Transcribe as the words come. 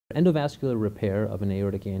Endovascular repair of an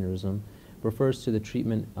aortic aneurysm refers to the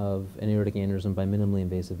treatment of an aortic aneurysm by minimally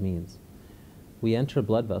invasive means. We enter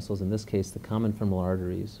blood vessels, in this case the common femoral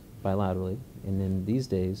arteries, bilaterally, and in these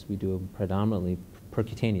days we do a predominantly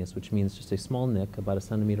percutaneous, which means just a small nick about a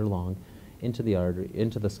centimeter long into the artery,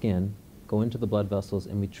 into the skin, go into the blood vessels,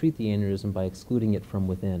 and we treat the aneurysm by excluding it from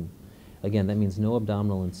within. Again, that means no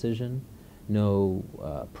abdominal incision, no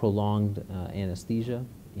prolonged anesthesia,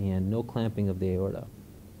 and no clamping of the aorta.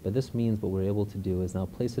 But this means what we're able to do is now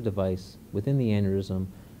place a device within the aneurysm,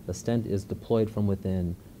 the stent is deployed from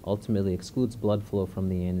within, ultimately excludes blood flow from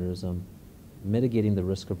the aneurysm, mitigating the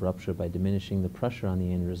risk of rupture by diminishing the pressure on the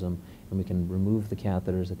aneurysm, and we can remove the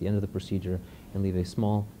catheters at the end of the procedure and leave a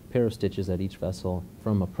small pair of stitches at each vessel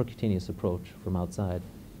from a percutaneous approach from outside.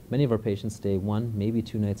 Many of our patients stay 1, maybe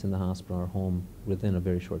 2 nights in the hospital or home within a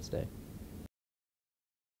very short stay.